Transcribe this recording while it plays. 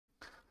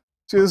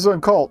See, this is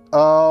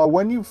Uncult.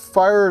 When you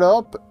fire it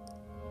up,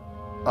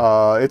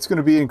 it's going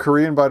to be in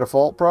Korean by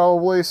default,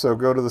 probably. So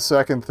go to the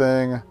second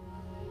thing,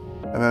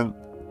 and then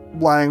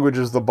language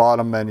is the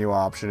bottom menu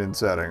option in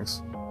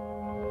settings.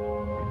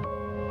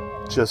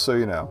 Just so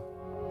you know.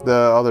 The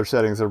other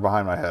settings are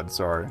behind my head,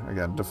 sorry.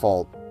 Again,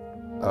 default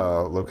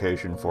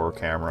location for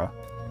camera.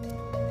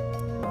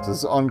 This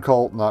is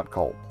Uncult, not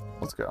Cult.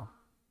 Let's go.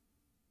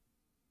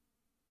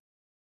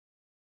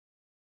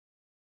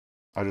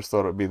 I just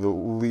thought it would be the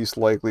least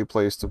likely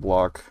place to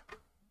block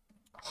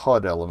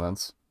HUD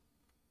elements.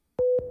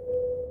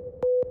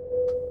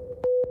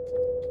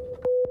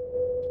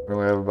 We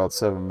only have about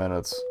 7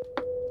 minutes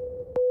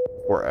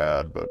for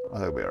ad, but I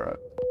think we'll be alright.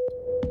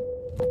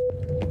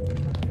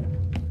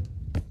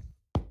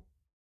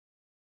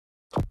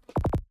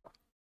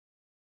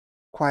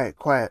 Quiet,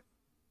 quiet.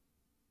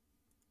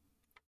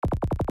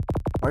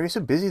 Why are you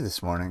so busy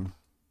this morning?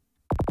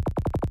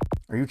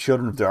 Are you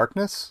children of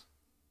darkness?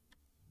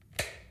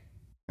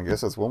 I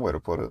guess that's one way to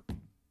put it.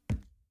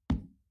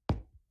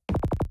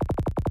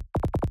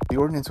 The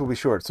ordinance will be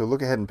short, so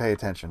look ahead and pay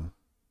attention.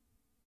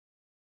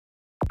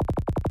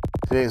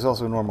 Today is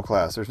also a normal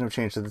class. There's no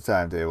change to the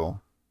timetable.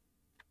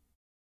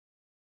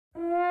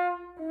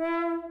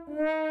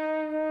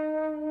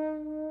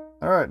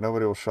 Alright,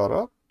 nobody will shut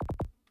up.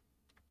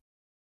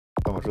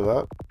 So much for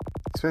that.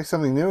 Expect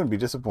something new and be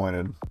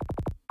disappointed.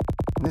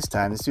 This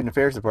time, the Student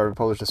Affairs Department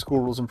published a School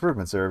Rules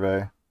Improvement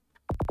Survey.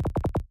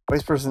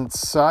 Vice President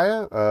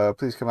Saya,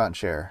 please come out and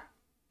share.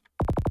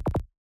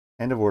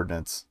 End of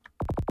ordinance.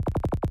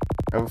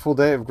 I have a full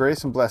day of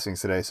grace and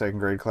blessings today, second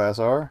grade class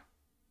R.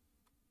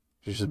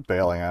 She's just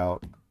bailing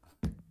out.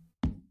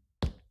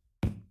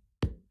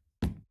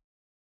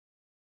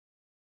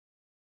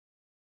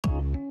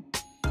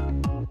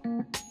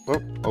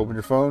 Oh, open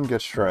your phone,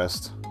 get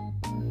stressed.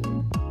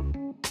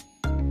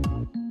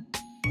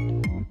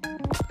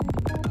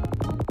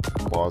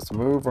 Pause to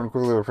move, run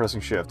quickly by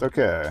pressing shift.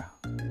 Okay.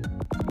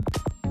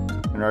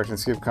 Interaction,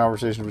 skip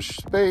conversation with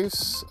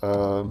space.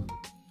 View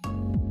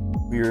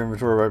your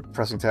inventory by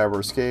pressing tab or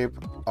escape.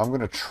 I'm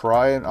gonna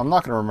try and I'm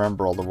not gonna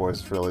remember all the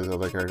voices for all these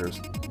other characters.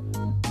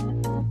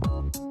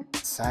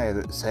 Say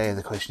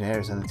the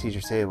questionnaires on the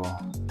teacher's table.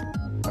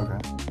 Okay.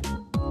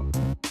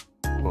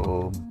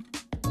 Boom.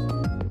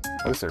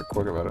 At least they're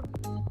quick about it.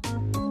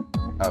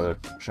 Now the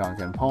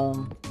Shanken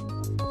poem.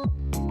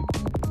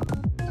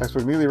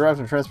 Textbook neatly wrapped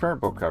in transparent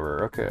book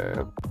cover. Okay.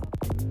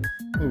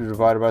 Maybe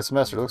divided by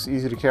semester. Looks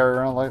easy to carry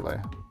around lightly.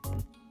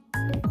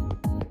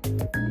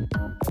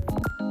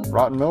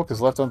 Rotten milk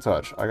is left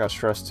untouched. I got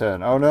stress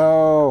 10. Oh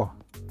no!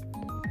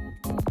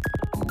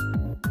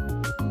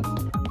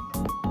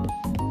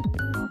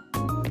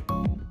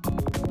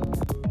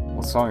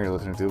 What song are you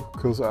listening to?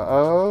 Cause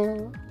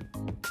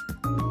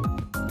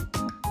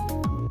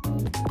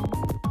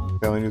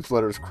family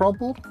newsletter is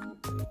crumpled.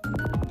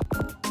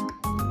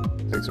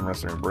 Take some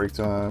rest during break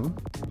time.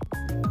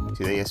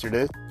 See that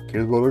yesterday?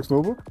 Kids Bulldogs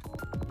notebook?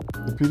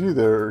 The PD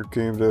there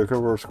came to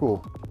cover our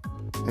school.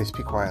 They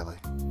speak quietly.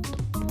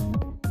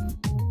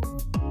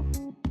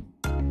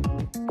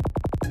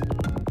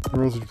 The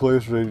rules you play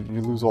yesterday,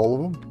 you lose all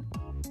of them?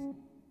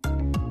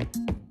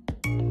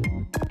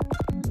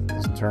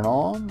 Doesn't turn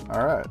on?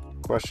 Alright.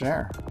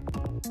 Questionnaire.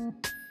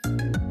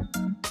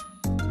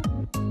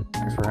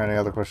 Thanks for handing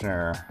out the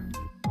questionnaire.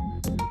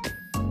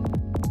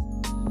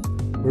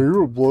 Are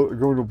you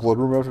going to a blood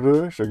room after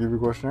today? Should I give you a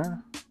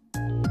questionnaire?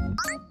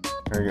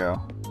 There you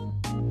go.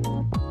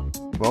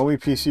 Lonely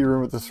PC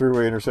room at the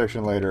three-way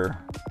intersection later.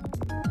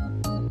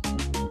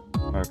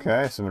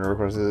 Okay, submit a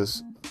request to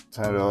this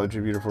time to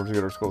LGBT for to go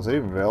to school. Is it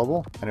even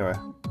available? Anyway.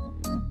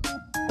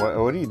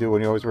 What do you do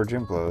when you always wear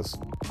gym clothes?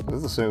 Is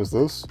this the same as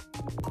this?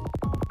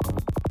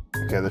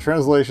 Okay, the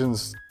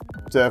translation's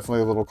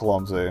definitely a little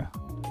clumsy.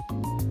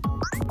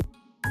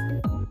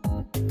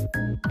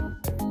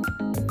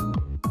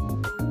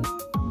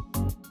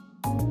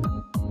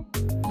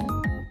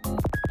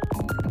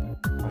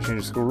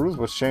 Changing school rules?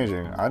 What's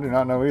changing? I do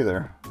not know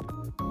either.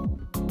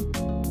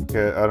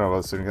 Okay, I don't know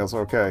about the student council.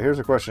 Okay, here's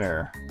a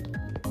questionnaire.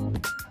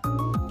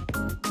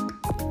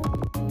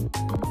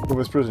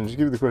 Miss Prison, just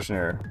give you the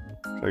questionnaire.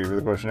 Should I give you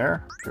the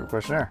questionnaire? Give a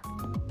questionnaire.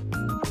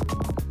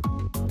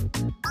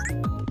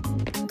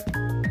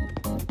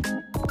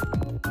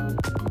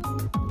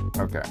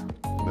 Okay.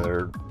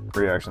 Their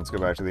reactions go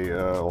back to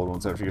the old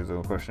ones after you give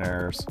them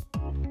questionnaires.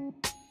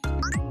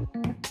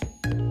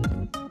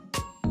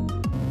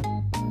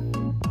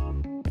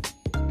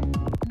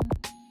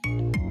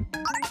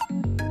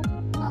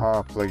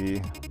 Ha,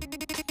 Pluggy.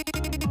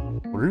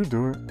 What are you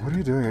doing? What are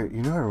you doing?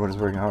 You know everyone's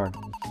working hard.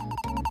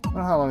 I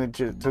don't know how long it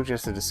took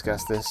just to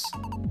discuss this.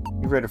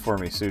 You read it for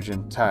me,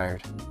 Sujin.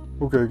 Tired.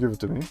 Okay, give it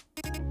to me.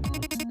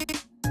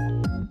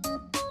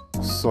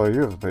 So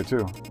you have to pay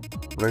too.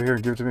 Right here,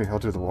 give it to me. I'll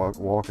do the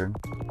walking.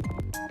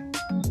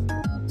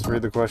 Let's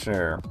read the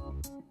questionnaire.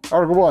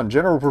 Article 1,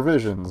 General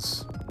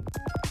Provisions.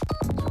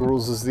 School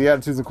rules is the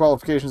attitudes and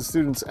qualifications of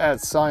students at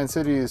Sane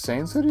Cities.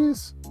 Sane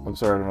Cities? I'm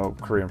sorry, I don't know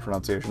Korean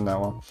pronunciation that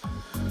one.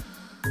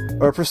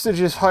 Are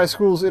prestigious high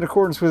schools in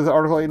accordance with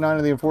Article 8.9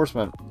 of the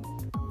enforcement.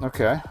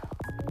 Okay.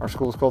 Our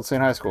school is called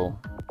St. High School.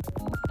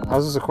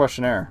 How's this a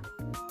questionnaire?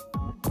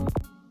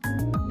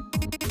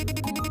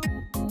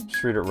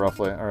 Just read it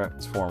roughly. Alright,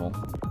 it's formal.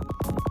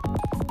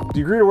 Do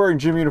you agree to wearing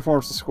gym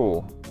uniforms to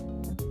school?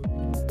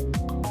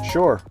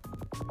 Sure.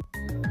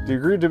 Do you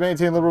agree to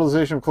maintain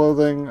liberalization of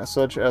clothing,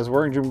 such as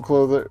wearing gym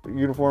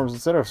uniforms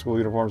instead of school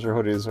uniforms or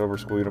hoodies over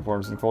school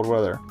uniforms in cold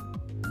weather?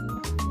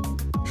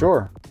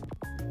 Sure.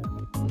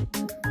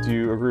 Do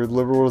you agree with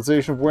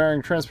liberalization of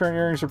wearing transparent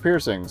earrings or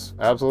piercings?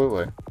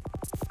 Absolutely.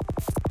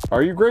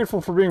 Are you grateful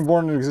for being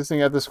born and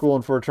existing at this school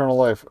and for eternal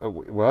life?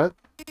 What?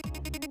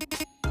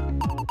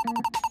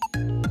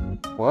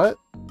 What?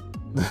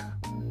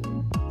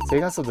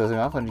 Take also doesn't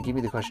often give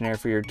me the questionnaire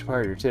for your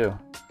departure too.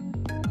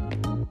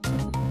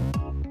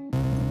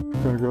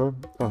 Oh god.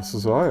 Oh,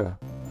 Sazaya.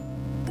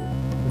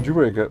 Did you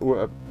wake up?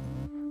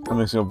 I'm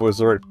mixing up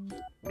voices already.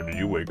 When did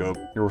you wake up?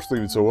 You were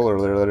sleeping so well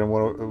earlier that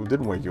it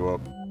didn't wake you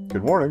up.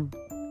 Good morning.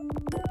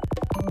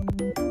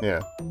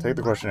 Yeah, take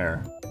the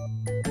questionnaire.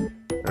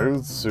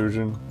 There's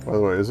Sujin. By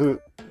the way,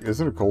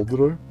 isn't it cold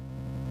today?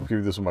 I'll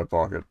keep this in my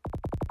pocket.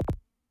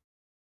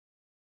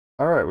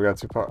 Alright, we got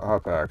 2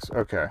 hot packs.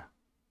 Okay.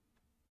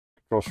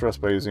 Control stress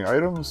by using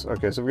items.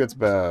 Okay, so if it gets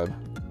bad.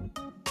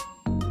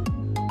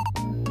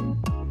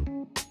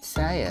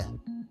 Saya.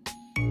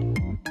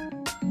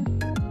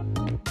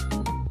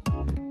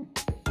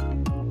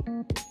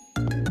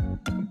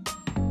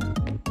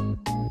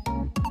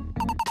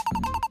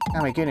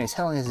 Oh my goodness,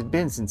 how long has it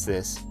been since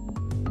this?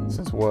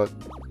 Since what?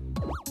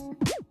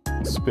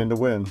 Spin to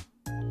win.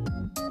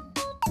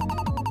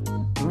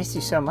 I miss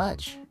you so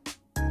much.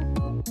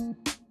 I'm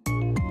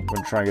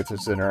gonna try and get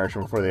this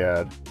interaction before the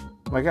ad.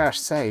 Oh my gosh,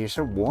 Say, you're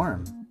so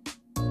warm.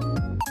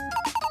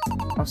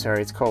 I'm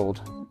sorry, it's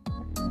cold.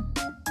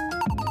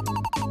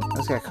 I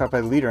just got caught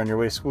by the leader on your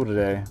way to school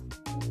today.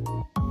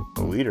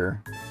 The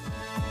leader?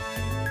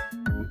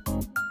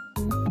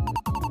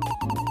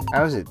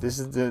 How is it? This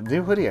is the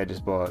new hoodie I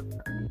just bought.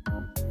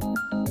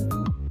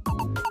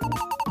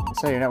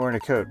 So you're not wearing a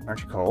coat.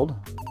 Aren't you cold?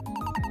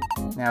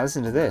 Now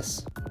listen to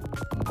this.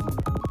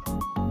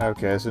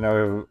 Okay, so now we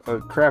have a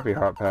crappy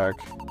hot pack.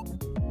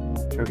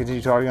 Shall we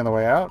continue talking on the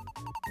way out?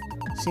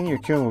 Senior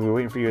Kyung will be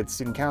waiting for you at the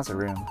student council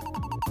room.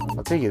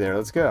 I'll take you there.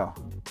 Let's go.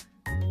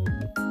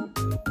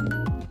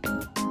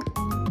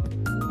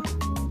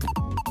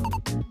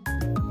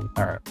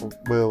 Alright,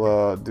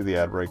 we'll do the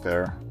ad break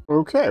there.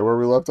 Okay, where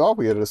we left off,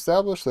 we had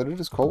established that it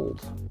is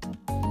cold.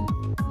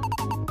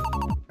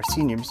 Our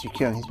senior, Mr.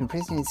 Kyung, has been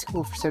president of the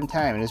school for some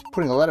time and is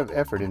putting a lot of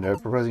effort into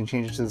proposing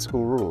changes to the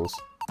school rules.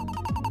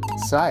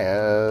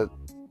 Saya,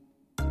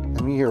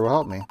 me here will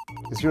help me,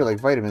 because you're like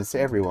vitamins to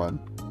everyone.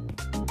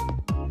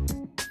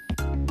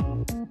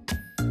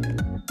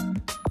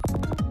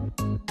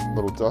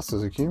 Little dust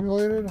has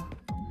accumulated.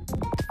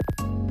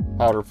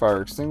 Powder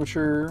fire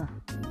extinguisher.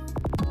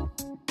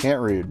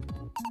 Can't read.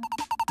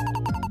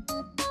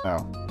 No,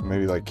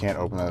 maybe like can't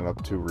open that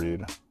up to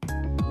read.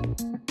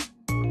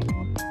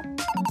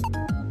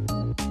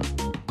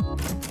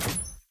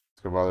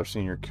 Let's go bother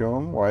Senior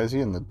Kyung. Why is he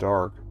in the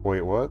dark?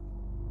 Wait, what?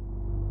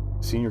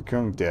 Senior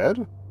Kyung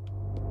dead?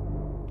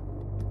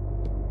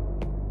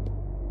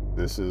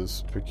 This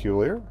is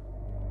peculiar.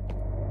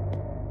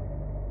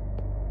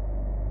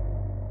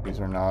 These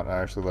are not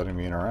actually letting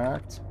me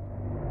interact.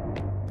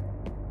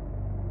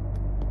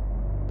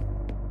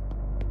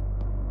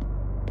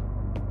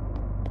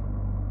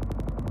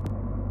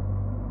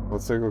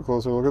 Let's take a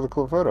closer look at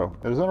the photo.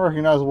 It is an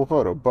unrecognizable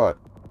photo, but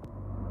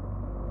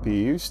be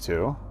used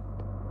to.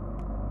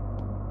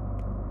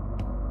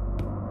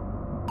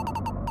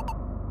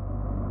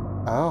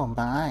 Oh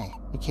my,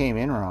 you came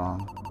in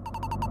wrong.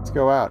 Let's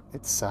go out.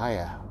 It's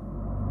Saya.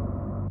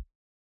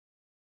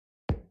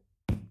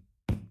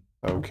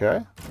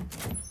 Okay.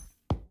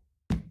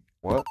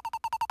 What?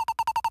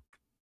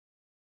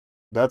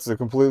 That's a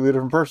completely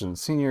different person.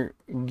 Senior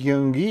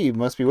Gyung-gi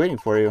must be waiting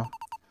for you.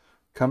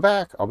 Come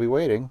back. I'll be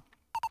waiting.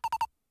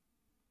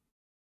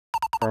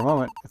 For a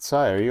moment. It's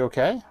Saya. Are you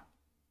okay?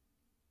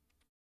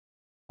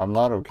 I'm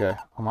not okay.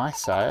 Am I,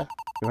 Saya?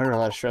 You're under a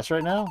lot of stress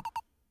right now?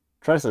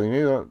 Try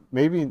something.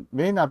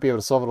 May not be able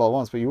to solve it all at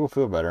once, but you will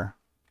feel better.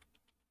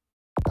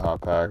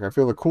 Hot pack. I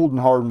feel the cooled and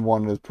hardened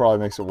one probably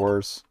makes it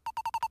worse.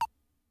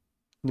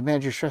 You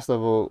manage your stress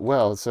level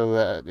well so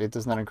that it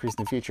does not increase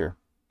in the future.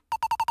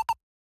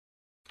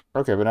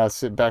 Okay, but now let's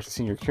sit back to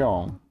Senior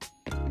Kyung.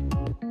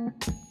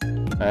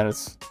 And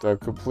it's a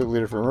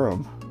completely different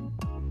room.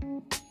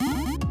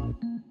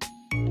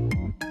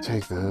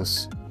 Take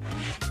this.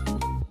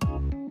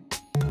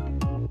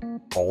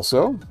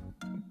 Also?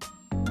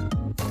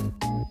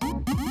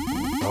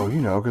 Oh, you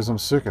know, because I'm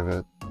sick of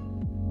it.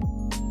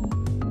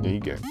 There you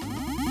go.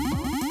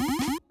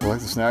 I like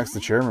the snacks the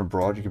chairman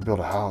brought. You can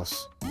build a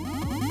house.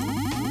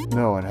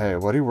 No, and hey,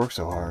 why do you work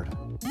so hard?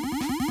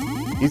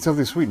 Eat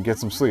something sweet and get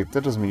some sleep.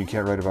 That doesn't mean you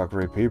can't write about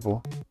great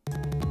people.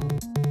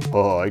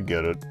 Oh, I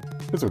get it.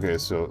 It's okay,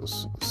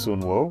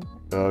 Sunwo.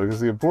 Because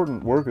the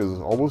important work is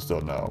almost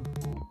done now.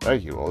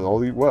 Thank you.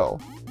 I'll eat well.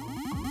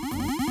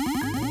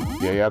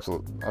 Yeah,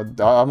 absolutely.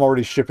 I'm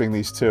already shipping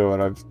these two,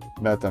 and I've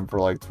met them for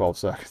like 12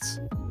 seconds.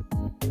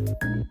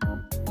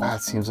 Ah,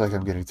 it seems like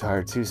I'm getting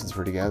tired too since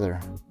we're together.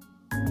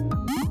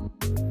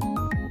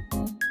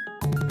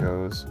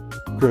 Goes.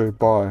 Okay,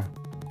 bye.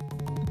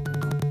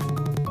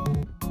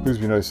 Please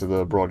be nice to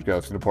the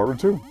broadcasting department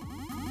too.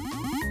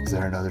 Is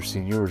there another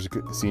senior who's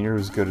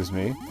as good as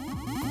me?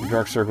 The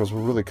dark circles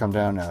will really come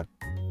down now.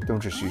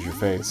 Don't just use your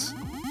face.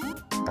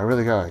 I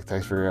really got it.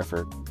 Thanks for your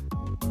effort.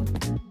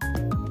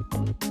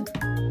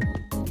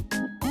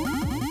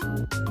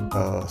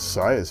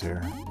 Saya's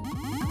here.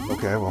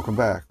 Okay, welcome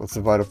back. Let's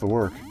divide up the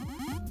work.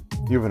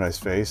 You have a nice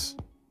face.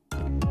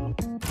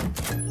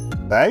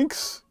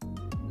 Thanks?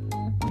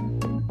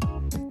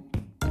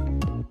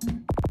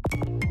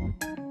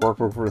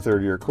 Workbook for a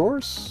third-year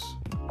course.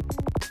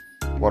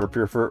 Water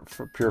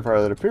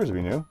purifier that appears to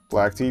be new.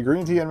 Black tea,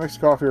 green tea, and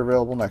mixed coffee are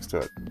available next to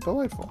it.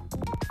 Delightful.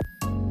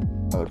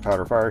 Another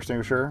powder fire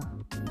extinguisher.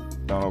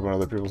 Don't open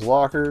other people's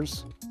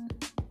lockers.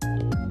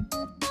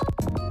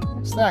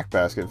 Snack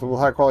basket filled with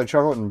high-quality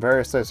chocolate and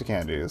various types of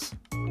candies.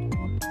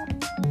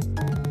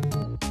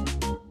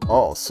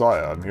 Oh,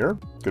 Saya, I'm here.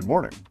 Good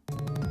morning.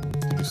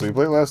 Did you sleep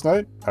late last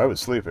night? I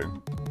was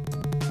sleeping.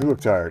 You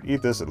look tired.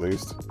 Eat this at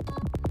least.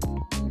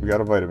 We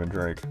got a vitamin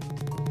drink.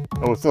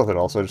 Oh, it's nothing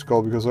else. I just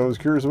called because I was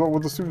curious about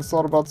what the students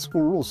thought about the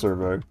school rules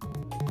survey.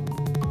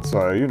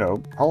 Saya, you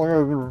know, how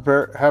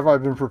long have I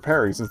been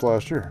preparing since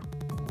last year?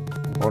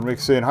 I want to make,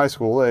 say, in high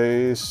school,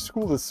 a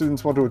school that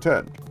students want to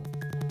attend.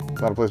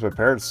 It's not a place my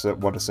parents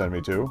want to send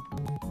me to.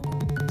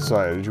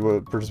 Saya, did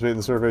you participate in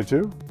the survey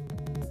too?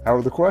 How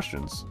were the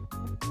questions?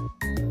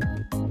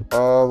 The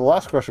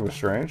last question was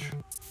strange.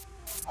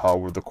 How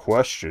were the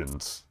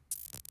questions?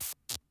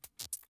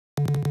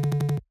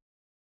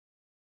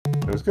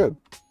 It was good.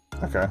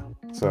 Okay,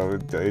 so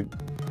it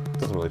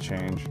doesn't really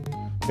change.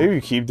 Maybe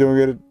you keep doing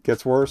it, it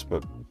gets worse,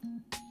 but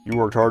you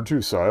worked hard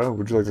too, Saya.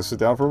 Would you like to sit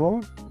down for a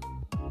moment?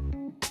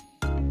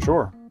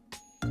 Sure.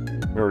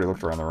 We already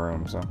looked around the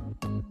room, so...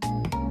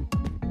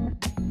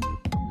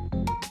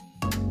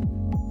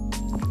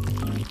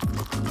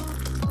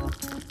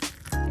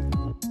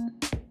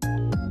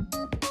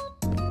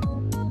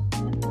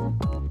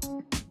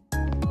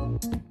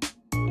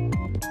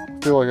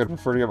 I feel like I'd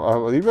prefer to get...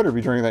 you better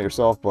be drinking that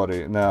yourself,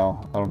 buddy.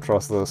 No, I don't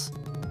trust this.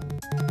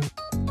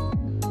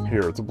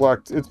 Here, it's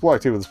black tea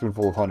with a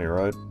spoonful of honey,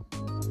 right?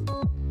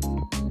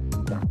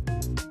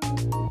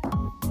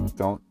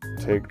 Don't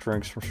take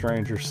drinks from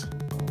strangers.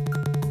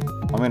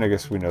 I mean, I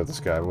guess we know this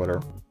guy,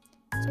 whatever.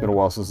 It's been a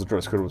while since the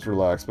dress code was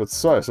relaxed, but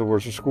Sai still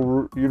wears your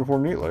school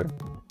uniform neatly.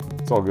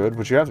 It's all good,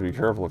 but you have to be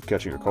careful of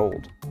catching a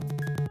cold.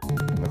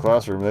 In the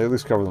classroom, they at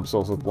least cover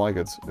themselves with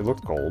blankets. It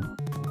looked cold.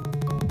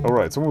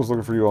 Alright, someone was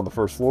looking for you on the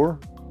first floor.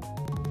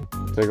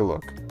 Take a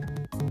look.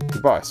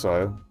 Goodbye,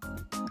 Saya.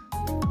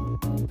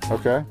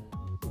 Okay.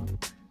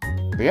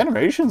 The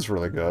animation's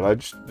really good.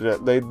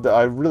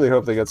 I really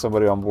hope they get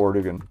somebody on board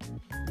who can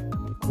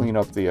clean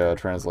up the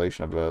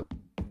translation a bit.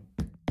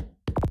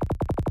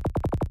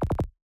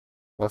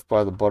 Left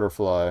by the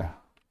butterfly.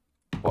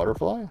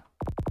 Butterfly?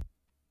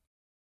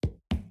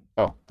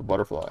 Oh, the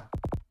butterfly.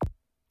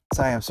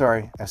 Sorry, I'm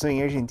sorry. I have something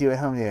urgent to do at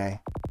home today.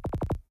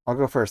 I'll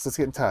go first. Let's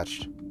get in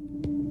touch.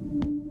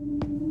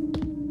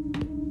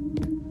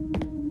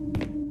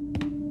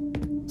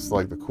 It's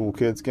like the cool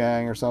kids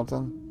gang or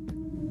something.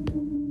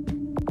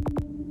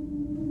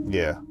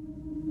 Yeah.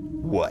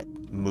 What?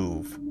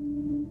 Move.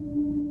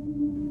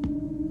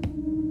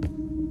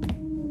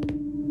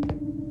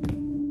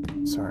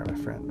 Sorry, my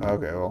friend.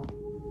 Okay, well.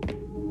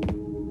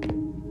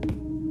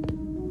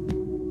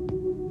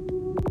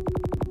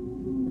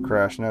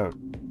 Crash note.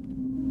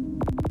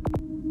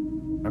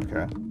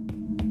 Okay. At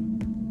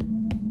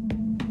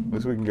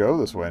least we can go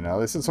this way now.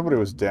 They said somebody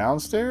was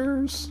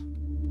downstairs?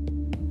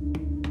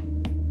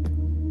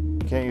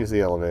 Can't use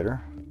the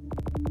elevator.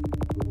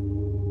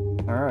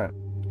 Alright.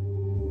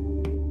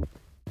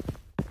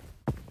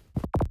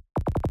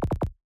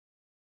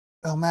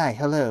 Oh my,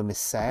 hello, Miss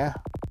Saya.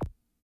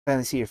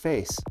 Finally see your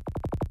face.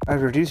 I'm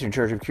a producer in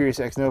charge of Curious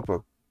X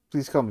Notebook.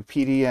 Please call me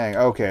PD Yang.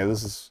 Okay,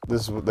 this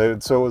is what they,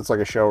 so it's like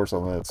a show or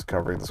something that's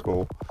covering the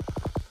school.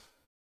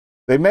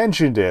 They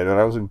mentioned it, and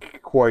I wasn't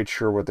quite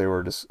sure what they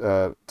were just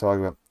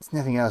talking about. It's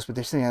nothing else, but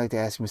there's something I'd like to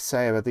ask Miss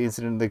Saya about the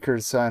incident that occurred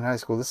at Sion High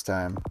School this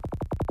time.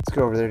 Let's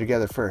go over there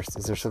together first.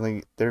 Is there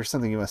something? There's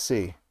something you must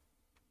see.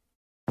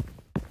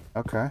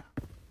 Okay.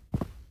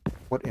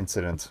 What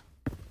incident?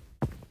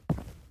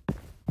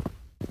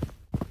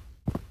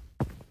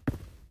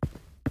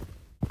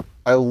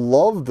 I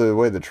love the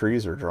way the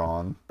trees are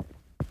drawn.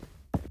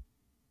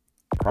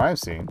 Crime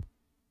scene. You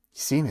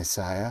see, Miss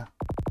Saya,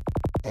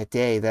 that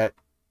day, that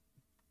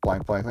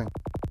Blank blank thing.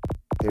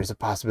 there's a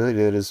possibility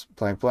that it is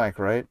blank blank,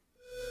 right?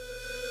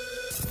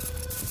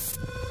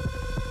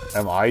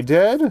 Am I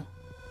dead?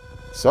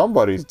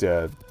 Somebody's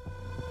dead.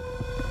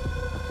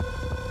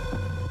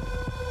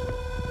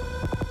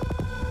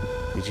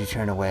 Did you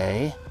turn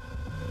away?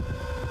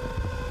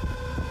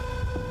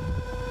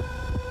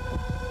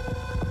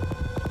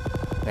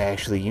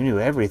 Actually, you knew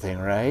everything,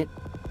 right?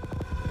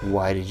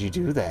 Why did you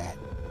do that?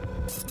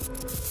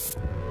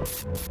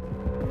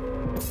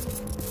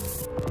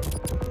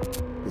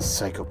 This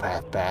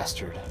psychopath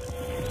bastard.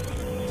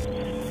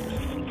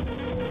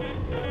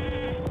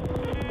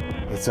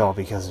 It's all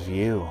because of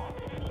you.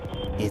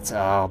 It's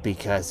all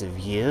because of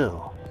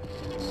you.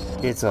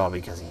 It's all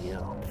because of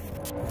you.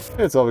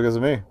 It's all because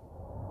of me.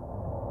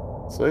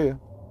 See ya.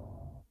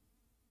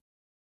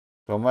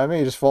 Don't mind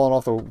me just falling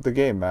off the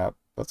game map.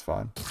 That's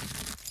fine.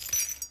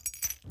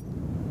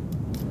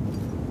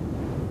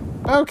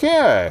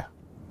 Okay.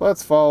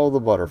 Let's follow the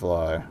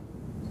butterfly.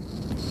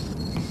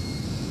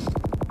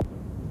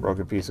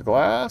 Broken piece of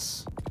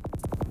glass.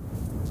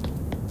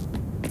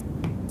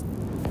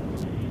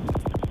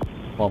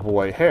 Lump of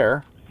white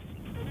hair.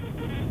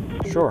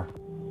 Sure.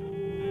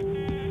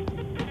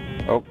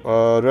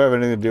 Oh, do I have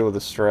anything to deal with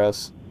the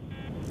stress?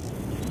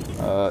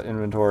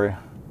 Inventory.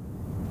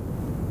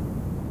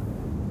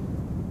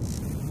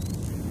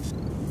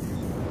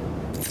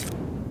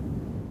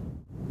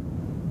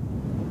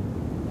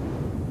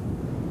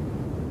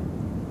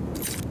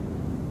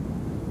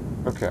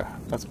 Okay,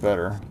 that's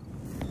better.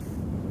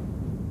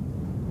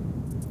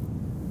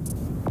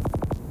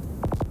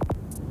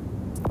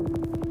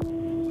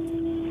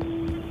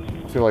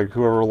 I feel like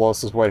whoever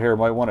lost his white hair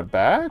might want it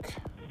back?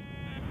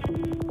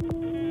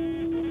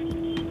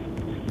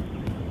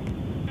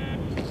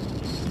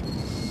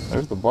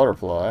 There's the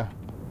butterfly.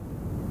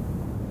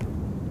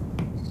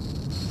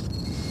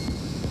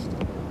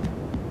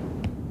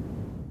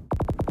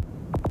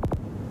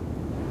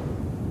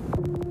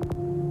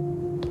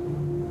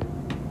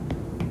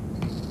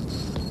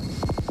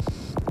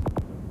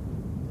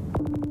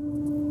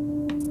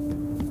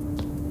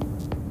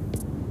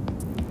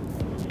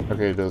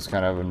 Okay, it does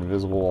kind of have an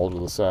invisible wall to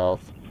the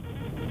south.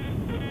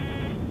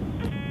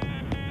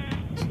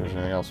 So there's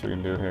anything else we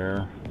can do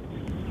here?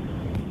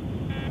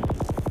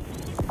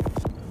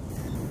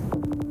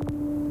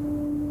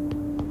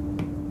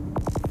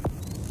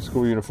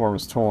 School uniform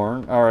is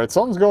torn. Alright,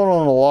 something's going on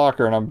in the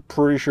locker, and I'm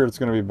pretty sure it's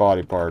going to be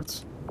body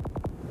parts.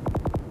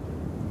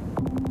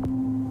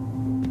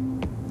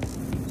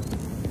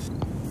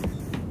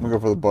 I'm going to go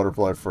for the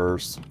butterfly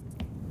first.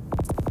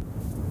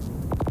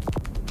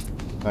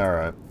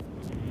 Alright.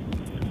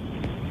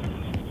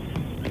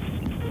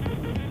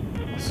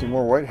 See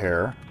more white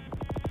hair.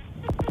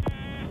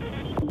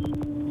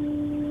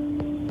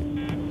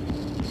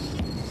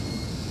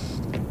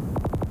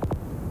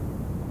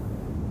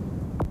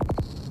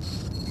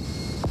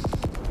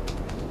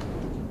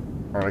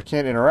 Alright, I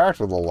can't interact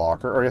with the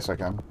locker. Or yes, I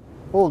can.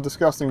 Full of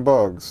disgusting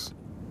bugs.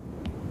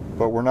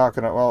 But we're not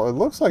gonna... Well, it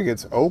looks like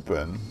it's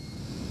open.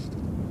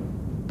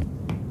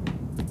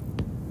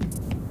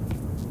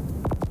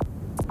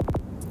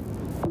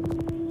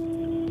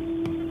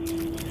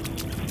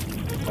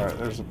 Alright,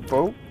 there's a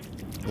boat.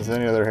 Is there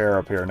any other hair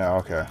up here? No,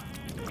 okay.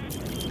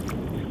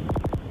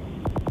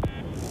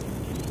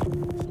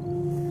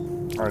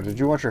 Alright, did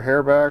you want your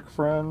hair back,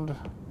 friend?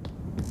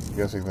 I'm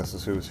guessing this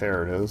is whose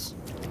hair it is.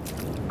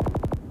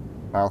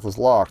 Mouth is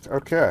locked.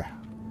 Okay.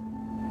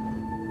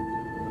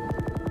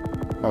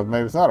 Oh,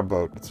 maybe it's not a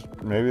boat. It's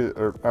maybe...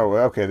 Or, oh,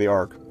 okay, the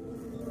Ark.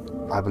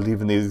 I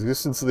believe in the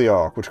existence of the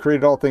Ark, which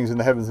created all things in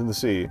the heavens and the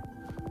sea.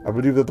 I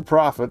believe that the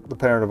Prophet, the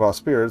parent of our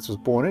spirits, was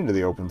born into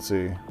the open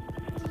sea.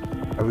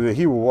 I believe that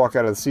he will walk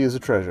out of the sea as a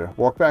treasure,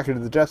 walk back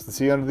into the depths of the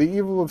sea under the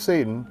evil of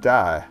Satan,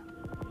 die,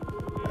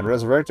 and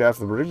resurrect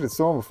after the predicted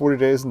storm of 40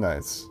 days and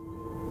nights.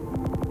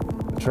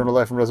 Eternal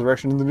life and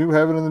resurrection in the new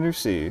heaven and the new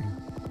sea.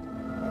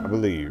 I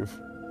believe.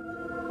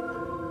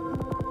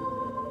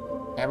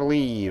 I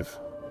believe.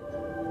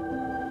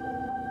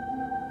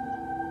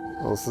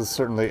 Well, this is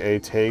certainly a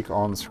take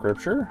on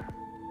scripture.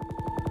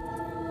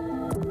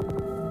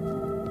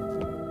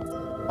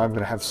 I'm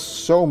gonna have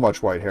so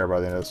much white hair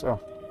by the end of this.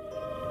 Oh.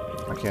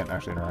 I can't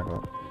actually interact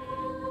with it.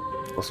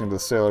 Listening to the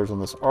sailors on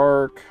this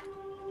ark.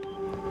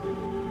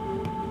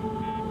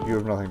 You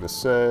have nothing to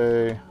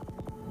say.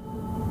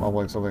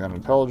 Mumbling something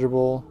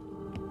unintelligible.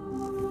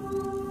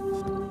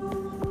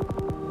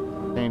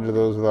 Pain to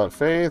those without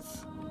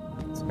faith.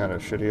 It's kind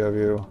of shitty of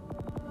you.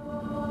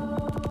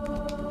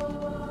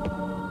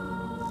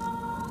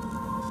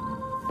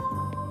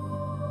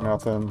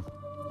 Nothing.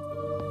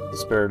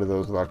 Despair to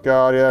those without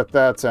God. Yeah,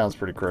 that sounds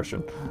pretty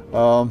Christian.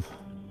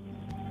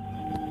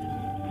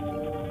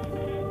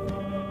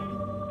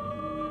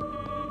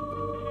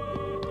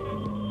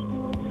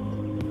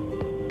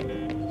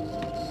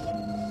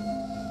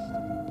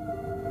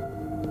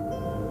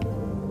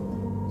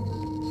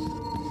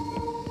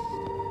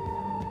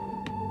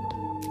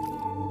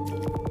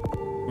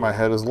 My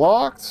head is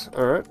locked.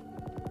 Alright.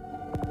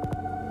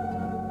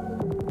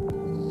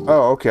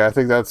 Oh, okay. I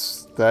think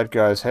that's that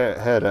guy's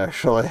head,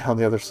 actually, on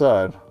the other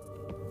side.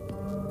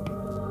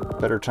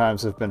 Better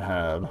times have been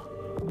had.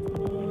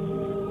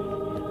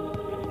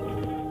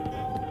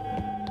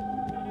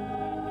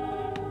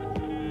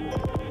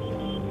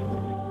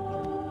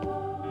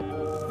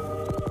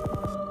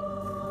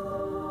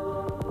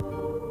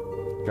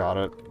 Got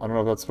it. I don't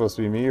know if that's supposed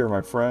to be me or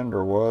my friend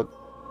or what.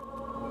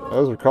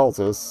 Those are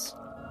cultists.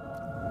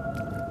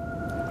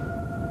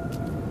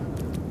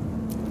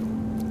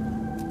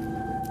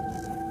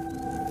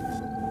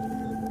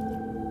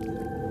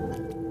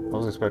 I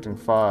was expecting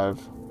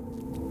 5.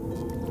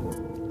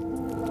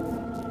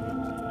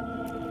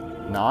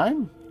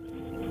 9?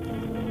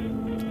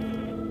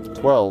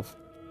 12.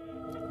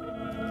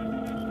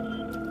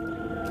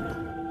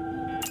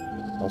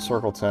 I'll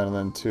circle 10 and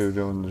then 2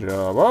 doing the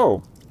job.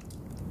 Oh!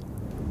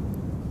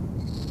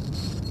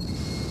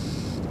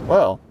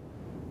 Well.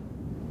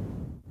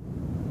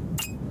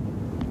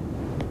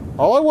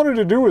 All I wanted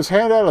to do was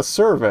hand out a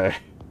survey.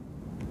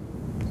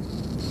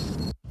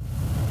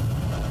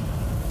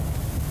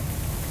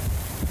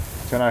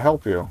 Can I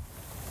help you?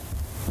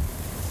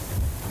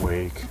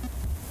 Wake.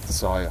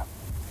 Saw ya.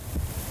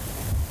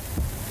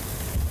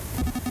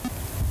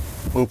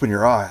 Open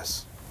your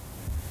eyes.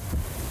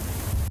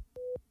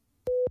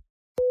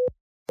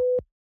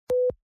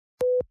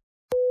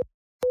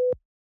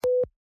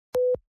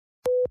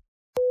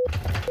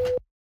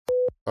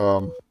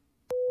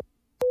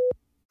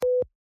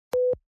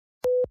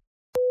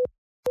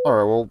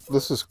 Alright, well,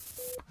 this is...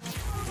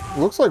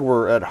 Looks like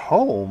we're at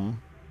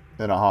home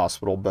in a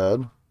hospital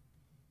bed.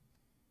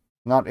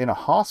 Not in a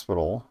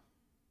hospital.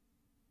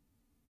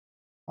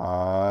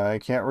 I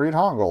can't read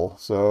Hangul,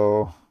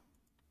 so...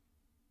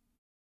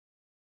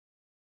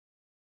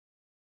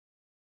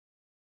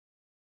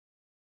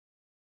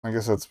 I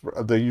guess that's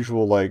the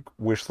usual, like,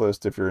 wish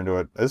list if you're into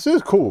it. This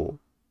is cool.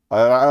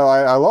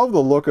 I love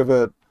the look of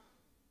it.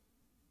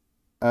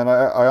 And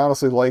I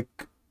honestly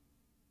like...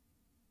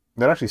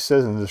 That actually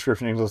says in the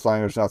description, English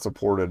language not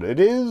supported. It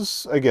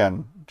is,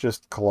 again,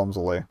 just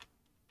clumsily.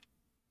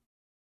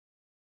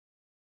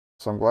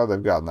 So I'm glad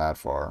they've gotten that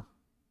far.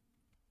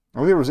 I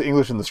think there was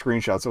English in the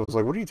screenshot, so I was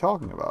like, what are you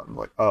talking about? I'm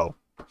like, oh.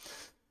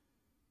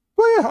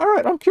 Well, yeah,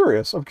 alright, I'm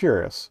curious.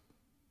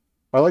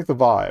 I like the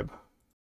vibe.